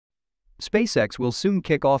SpaceX will soon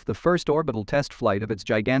kick off the first orbital test flight of its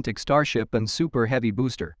gigantic Starship and Super Heavy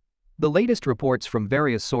booster. The latest reports from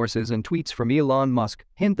various sources and tweets from Elon Musk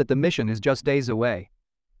hint that the mission is just days away.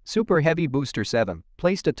 Super Heavy Booster 7,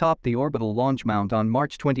 placed atop the orbital launch mount on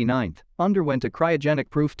March 29, underwent a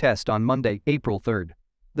cryogenic proof test on Monday, April 3.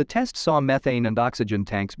 The test saw methane and oxygen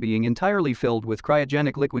tanks being entirely filled with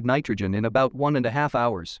cryogenic liquid nitrogen in about 1.5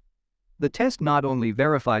 hours. The test not only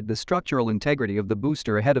verified the structural integrity of the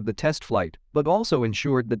booster ahead of the test flight, but also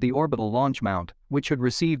ensured that the orbital launch mount, which had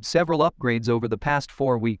received several upgrades over the past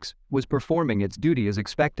 4 weeks, was performing its duty as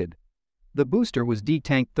expected. The booster was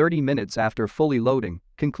detanked 30 minutes after fully loading,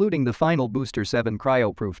 concluding the final Booster 7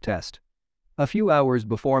 cryo-proof test. A few hours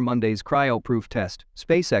before Monday's cryo-proof test,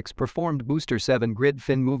 SpaceX performed Booster 7 grid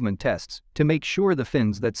fin movement tests to make sure the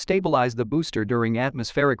fins that stabilize the booster during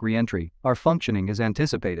atmospheric re-entry are functioning as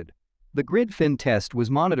anticipated. The grid fin test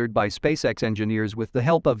was monitored by SpaceX engineers with the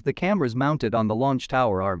help of the cameras mounted on the launch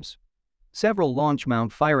tower arms. Several launch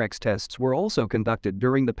mount fire-X tests were also conducted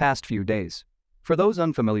during the past few days. For those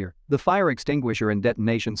unfamiliar, the Fire Extinguisher and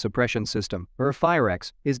Detonation Suppression System, or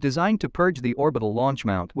fire-X, is designed to purge the orbital launch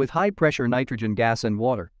mount with high-pressure nitrogen gas and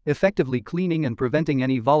water, effectively cleaning and preventing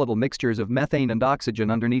any volatile mixtures of methane and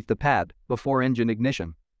oxygen underneath the pad before engine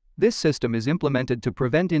ignition. This system is implemented to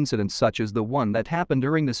prevent incidents such as the one that happened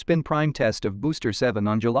during the spin prime test of Booster 7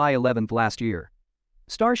 on July 11 last year.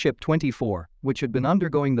 Starship 24, which had been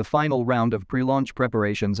undergoing the final round of pre-launch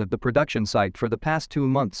preparations at the production site for the past 2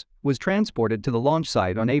 months, was transported to the launch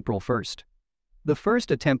site on April 1. The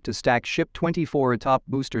first attempt to stack Ship 24 atop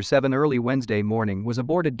Booster 7 early Wednesday morning was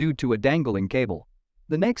aborted due to a dangling cable.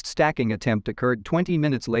 The next stacking attempt occurred 20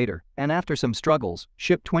 minutes later, and after some struggles,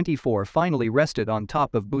 Ship 24 finally rested on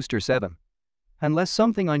top of Booster 7. Unless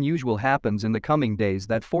something unusual happens in the coming days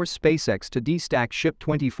that force SpaceX to destack Ship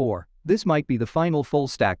 24, this might be the final full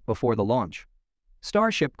stack before the launch.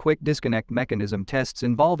 Starship quick disconnect mechanism tests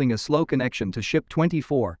involving a slow connection to Ship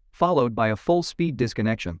 24, followed by a full-speed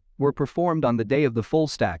disconnection, were performed on the day of the full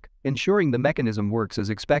stack, ensuring the mechanism works as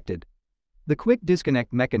expected. The quick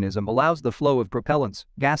disconnect mechanism allows the flow of propellants,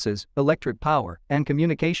 gases, electric power, and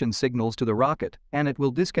communication signals to the rocket, and it will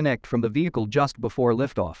disconnect from the vehicle just before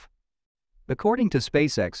liftoff. According to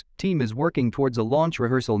SpaceX, team is working towards a launch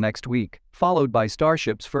rehearsal next week, followed by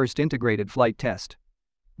Starship's first integrated flight test.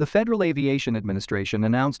 The Federal Aviation Administration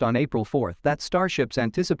announced on April 4 that Starship's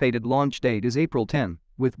anticipated launch date is April 10,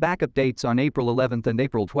 with backup dates on April 11 and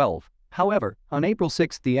April 12. However, on April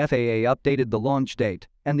 6 the FAA updated the launch date,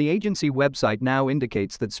 and the agency website now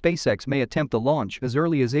indicates that SpaceX may attempt the launch as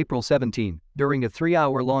early as April 17, during a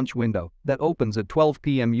 3-hour launch window that opens at 12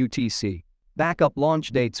 p.m. UTC. Backup launch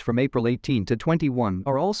dates from April 18 to 21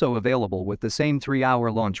 are also available with the same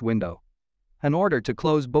 3-hour launch window. An order to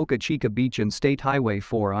close Boca Chica Beach and State Highway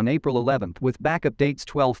 4 on April 11 with backup dates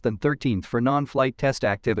 12th and 13th for non-flight test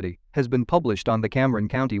activity has been published on the Cameron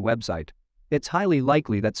County website. It's highly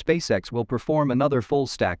likely that SpaceX will perform another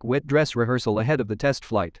full-stack wet dress rehearsal ahead of the test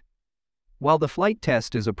flight. While the flight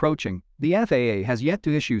test is approaching, the FAA has yet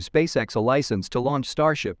to issue SpaceX a license to launch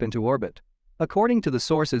Starship into orbit. According to the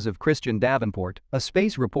sources of Christian Davenport, a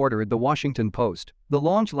space reporter at The Washington Post, the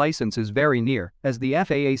launch license is very near, as the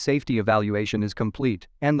FAA safety evaluation is complete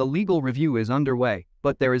and the legal review is underway,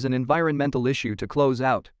 but there is an environmental issue to close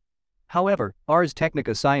out. However, Ars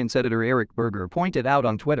Technica science editor Eric Berger pointed out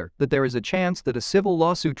on Twitter that there is a chance that a civil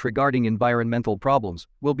lawsuit regarding environmental problems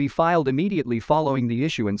will be filed immediately following the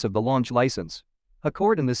issuance of the launch license. A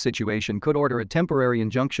court in this situation could order a temporary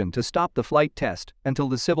injunction to stop the flight test until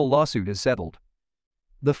the civil lawsuit is settled.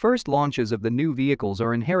 The first launches of the new vehicles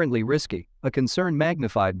are inherently risky, a concern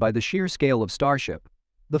magnified by the sheer scale of Starship.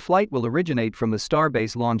 The flight will originate from the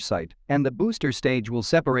Starbase launch site, and the booster stage will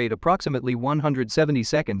separate approximately 170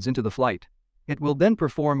 seconds into the flight. It will then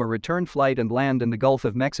perform a return flight and land in the Gulf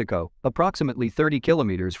of Mexico, approximately 30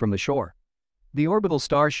 kilometers from the shore. The orbital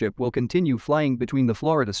Starship will continue flying between the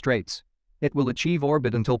Florida Straits. It will achieve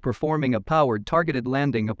orbit until performing a powered targeted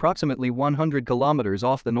landing approximately 100 kilometers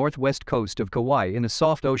off the northwest coast of Kauai in a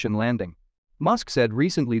soft ocean landing. Musk said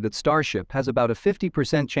recently that Starship has about a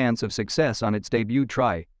 50% chance of success on its debut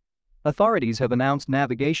try. Authorities have announced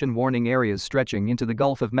navigation warning areas stretching into the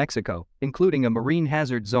Gulf of Mexico, including a marine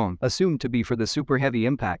hazard zone assumed to be for the super heavy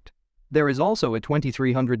impact. There is also a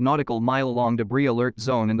 2,300 nautical mile long debris alert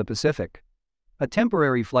zone in the Pacific. A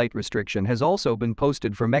temporary flight restriction has also been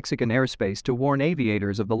posted for Mexican airspace to warn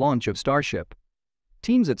aviators of the launch of Starship.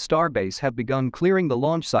 Teams at Starbase have begun clearing the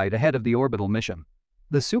launch site ahead of the orbital mission.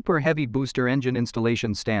 The Super Heavy booster engine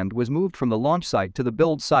installation stand was moved from the launch site to the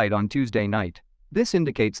build site on Tuesday night. This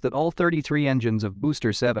indicates that all 33 engines of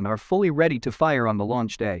Booster 7 are fully ready to fire on the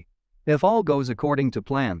launch day. If all goes according to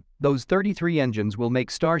plan, those 33 engines will make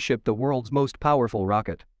Starship the world's most powerful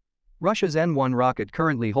rocket. Russia's N-1 rocket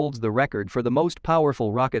currently holds the record for the most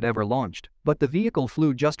powerful rocket ever launched, but the vehicle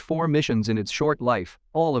flew just 4 missions in its short life,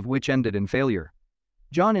 all of which ended in failure.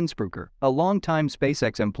 John Insprucker, a longtime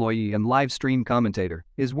SpaceX employee and live stream commentator,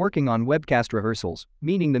 is working on webcast rehearsals,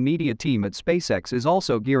 meaning the media team at SpaceX is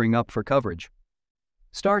also gearing up for coverage.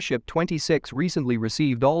 Starship 26 recently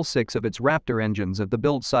received all 6 of its Raptor engines at the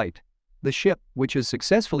build site. The ship, which has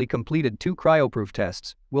successfully completed 2 cryoproof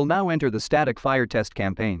tests, will now enter the static fire test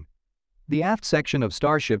campaign. The aft section of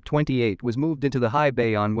Starship 28 was moved into the high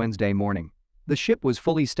bay on Wednesday morning. The ship was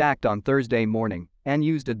fully stacked on Thursday morning and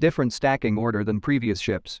used a different stacking order than previous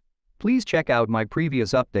ships. Please check out my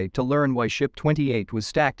previous update to learn why Ship 28 was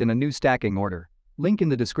stacked in a new stacking order. Link in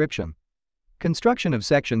the description. Construction of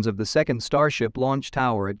sections of the second Starship launch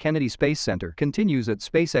tower at Kennedy Space Center continues at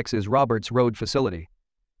SpaceX's Roberts Road facility.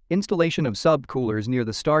 Installation of sub-coolers near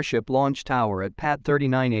the Starship launch tower at Pad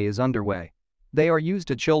 39A is underway. They are used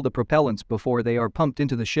to chill the propellants before they are pumped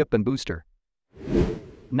into the ship and booster.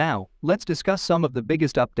 Now, let's discuss some of the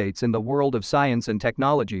biggest updates in the world of science and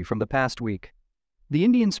technology from the past week. The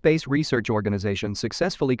Indian Space Research Organisation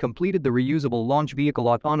successfully completed the Reusable Launch Vehicle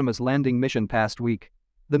autonomous landing mission past week.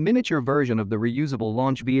 The miniature version of the Reusable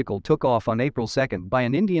Launch Vehicle took off on April 2 by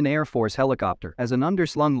an Indian Air Force helicopter as an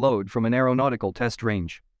underslung load from an aeronautical test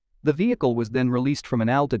range. The vehicle was then released from an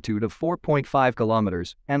altitude of 4.5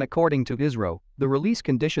 kilometers, and according to ISRO, the release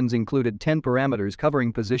conditions included 10 parameters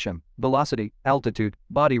covering position, velocity, altitude,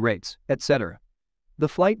 body rates, etc. The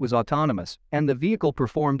flight was autonomous, and the vehicle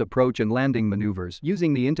performed approach and landing maneuvers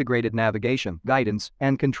using the integrated navigation, guidance,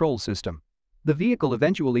 and control system. The vehicle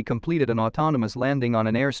eventually completed an autonomous landing on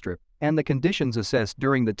an airstrip, and the conditions assessed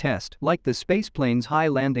during the test, like the spaceplane's high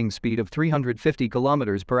landing speed of 350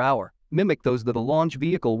 km per hour, mimic those that a launch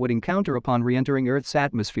vehicle would encounter upon re-entering Earth's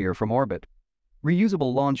atmosphere from orbit.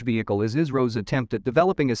 Reusable Launch Vehicle is ISRO's attempt at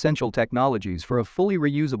developing essential technologies for a fully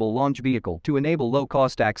reusable launch vehicle to enable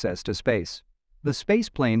low-cost access to space. The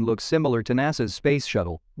spaceplane looks similar to NASA's Space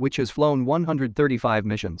Shuttle, which has flown 135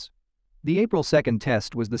 missions. The April 2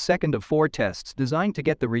 test was the second of 4 tests designed to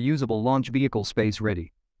get the reusable launch vehicle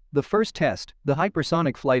space-ready. The first test, the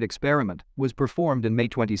hypersonic flight experiment, was performed in May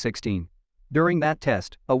 2016. During that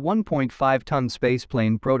test, a 1.5-ton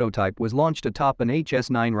spaceplane prototype was launched atop an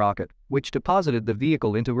HS-9 rocket, which deposited the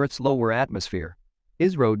vehicle into Earth's lower atmosphere.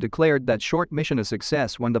 ISRO declared that short mission a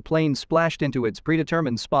success when the plane splashed into its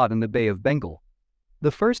predetermined spot in the Bay of Bengal.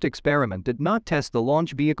 The first experiment did not test the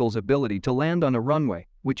launch vehicle's ability to land on a runway,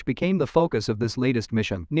 which became the focus of this latest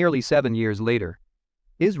mission nearly 7 years later.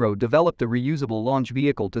 ISRO developed the reusable launch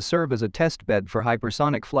vehicle to serve as a test bed for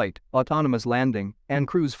hypersonic flight, autonomous landing, and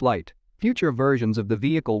cruise flight. Future versions of the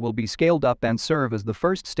vehicle will be scaled up and serve as the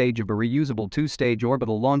first stage of a reusable 2-stage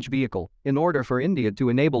orbital launch vehicle in order for India to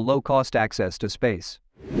enable low-cost access to space.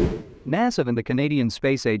 NASA and the Canadian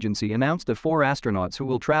Space Agency announced the 4 astronauts who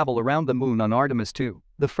will travel around the Moon on Artemis 2,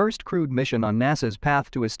 the first crewed mission on NASA's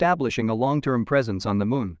path to establishing a long-term presence on the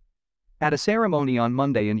Moon. At a ceremony on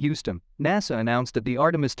Monday in Houston, NASA announced that the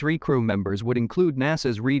Artemis 3 crew members would include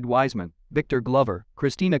NASA's Reid Wiseman, Victor Glover,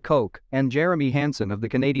 Christina Koch, and Jeremy Hansen of the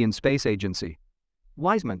Canadian Space Agency.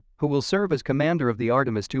 Wiseman, who will serve as commander of the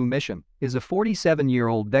Artemis 2 mission, is a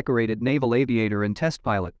 47-year-old decorated naval aviator and test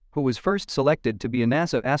pilot who was first selected to be a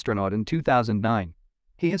NASA astronaut in 2009.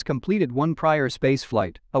 He has completed 1 prior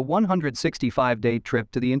spaceflight, a 165-day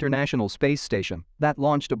trip to the International Space Station that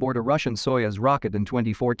launched aboard a Russian Soyuz rocket in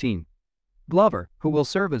 2014. Glover, who will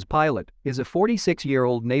serve as pilot, is a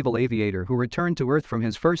 46-year-old naval aviator who returned to Earth from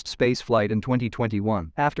his first spaceflight in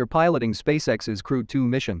 2021 after piloting SpaceX's Crew 2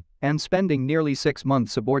 mission and spending nearly 6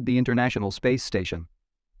 months aboard the International Space Station.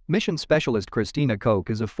 Mission specialist Christina Koch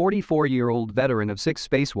is a 44-year-old veteran of 6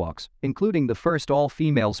 spacewalks, including the first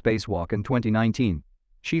all-female spacewalk in 2019.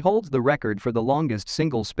 She holds the record for the longest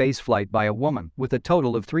single spaceflight by a woman, with a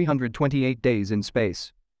total of 328 days in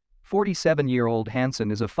space. 47-year-old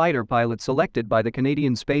Hansen is a fighter pilot selected by the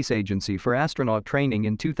Canadian Space Agency for astronaut training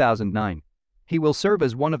in 2009. He will serve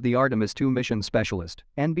as one of the Artemis 2 mission specialists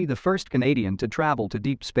and be the first Canadian to travel to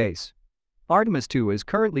deep space. Artemis 2 is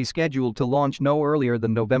currently scheduled to launch no earlier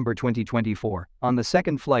than November 2024 on the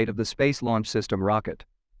second flight of the Space Launch System rocket.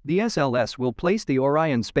 The SLS will place the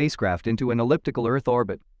Orion spacecraft into an elliptical Earth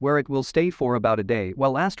orbit, where it will stay for about a day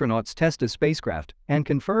while astronauts test the spacecraft and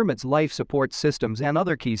confirm its life support systems and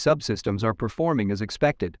other key subsystems are performing as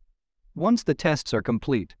expected. Once the tests are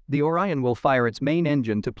complete, the Orion will fire its main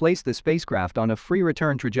engine to place the spacecraft on a free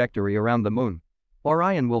return trajectory around the Moon.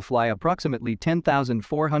 Orion will fly approximately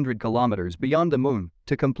 10,400 kilometers beyond the Moon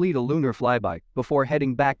to complete a lunar flyby before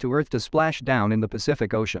heading back to Earth to splash down in the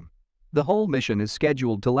Pacific Ocean. The whole mission is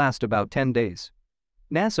scheduled to last about 10 days.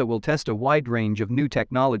 NASA will test a wide range of new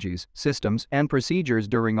technologies, systems, and procedures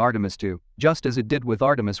during Artemis II, just as it did with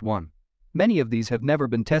Artemis I. Many of these have never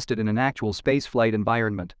been tested in an actual spaceflight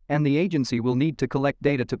environment, and the agency will need to collect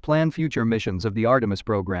data to plan future missions of the Artemis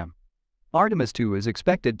program. Artemis II is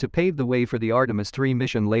expected to pave the way for the Artemis III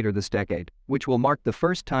mission later this decade, which will mark the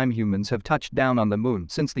first time humans have touched down on the Moon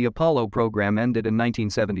since the Apollo program ended in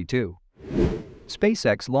 1972.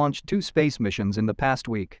 SpaceX launched 2 space missions in the past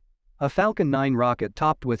week. A Falcon 9 rocket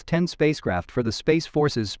topped with 10 spacecraft for the Space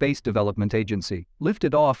Force's Space Development Agency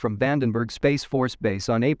lifted off from Vandenberg Space Force Base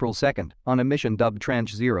on April 2 on a mission dubbed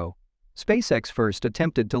Tranche 0. SpaceX first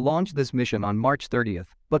attempted to launch this mission on March 30,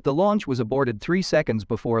 but the launch was aborted 3 seconds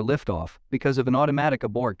before liftoff because of an automatic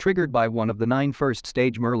abort triggered by one of the 9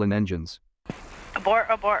 first-stage Merlin engines. Abort,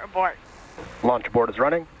 abort, abort. Launch abort is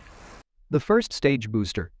running. The first-stage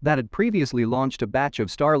booster, that had previously launched a batch of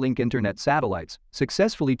Starlink Internet satellites,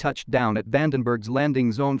 successfully touched down at Vandenberg's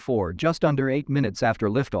Landing Zone 4 just under 8 minutes after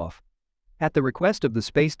liftoff. At the request of the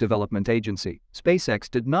Space Development Agency, SpaceX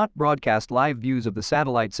did not broadcast live views of the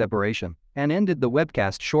satellite separation and ended the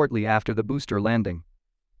webcast shortly after the booster landing.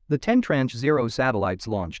 The 10 Tranche 0 satellites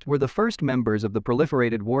launched were the first members of the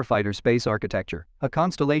Proliferated Warfighter Space Architecture, a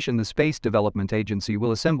constellation the Space Development Agency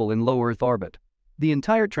will assemble in low Earth orbit. The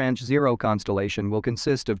entire Tranche 0 constellation will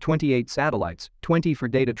consist of 28 satellites, 20 for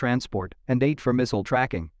data transport and 8 for missile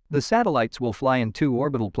tracking. The satellites will fly in 2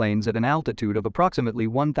 orbital planes at an altitude of approximately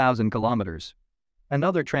 1,000 kilometers.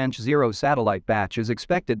 Another Tranche 0 satellite batch is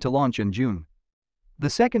expected to launch in June. The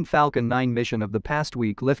second Falcon 9 mission of the past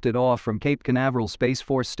week lifted off from Cape Canaveral Space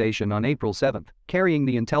Force Station on April 7, carrying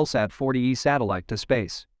the Intelsat 40E satellite to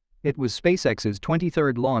space. It was SpaceX's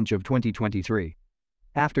 23rd launch of 2023.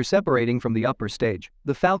 After separating from the upper stage,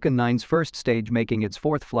 the Falcon 9's first stage making its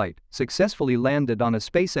 4th flight successfully landed on a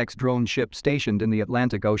SpaceX drone ship stationed in the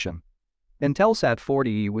Atlantic Ocean. Intelsat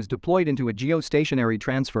 40E was deployed into a geostationary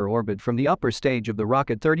transfer orbit from the upper stage of the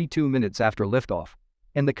rocket 32 minutes after liftoff.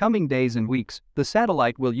 In the coming days and weeks, the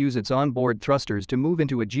satellite will use its onboard thrusters to move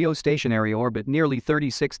into a geostationary orbit nearly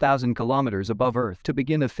 36,000 kilometers above Earth to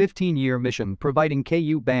begin a 15-year mission providing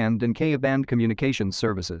Ku-band and Ka-band communications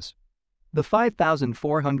services. The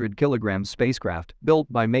 5,400 kilogram spacecraft, built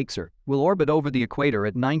by Maxar, will orbit over the equator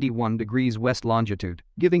at 91 degrees west longitude,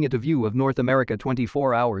 giving it a view of North America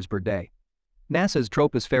 24 hours per day. NASA's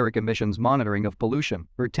Tropospheric Emissions Monitoring of Pollution,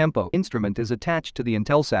 or TEMPO, instrument is attached to the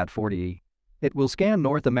Intelsat 40E. It will scan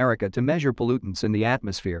North America to measure pollutants in the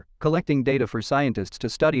atmosphere, collecting data for scientists to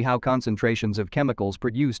study how concentrations of chemicals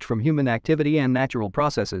produced from human activity and natural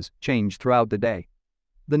processes change throughout the day.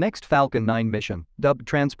 The next Falcon 9 mission, dubbed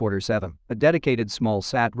Transporter 7, a dedicated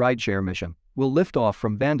small-sat rideshare mission, will lift off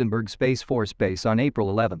from Vandenberg Space Force Base on April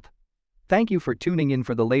 11. Thank you for tuning in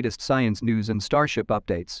for the latest science news and Starship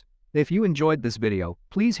updates. If you enjoyed this video,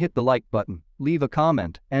 please hit the like button, leave a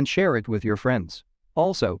comment, and share it with your friends.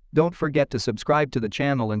 Also, don't forget to subscribe to the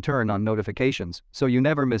channel and turn on notifications so you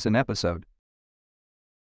never miss an episode.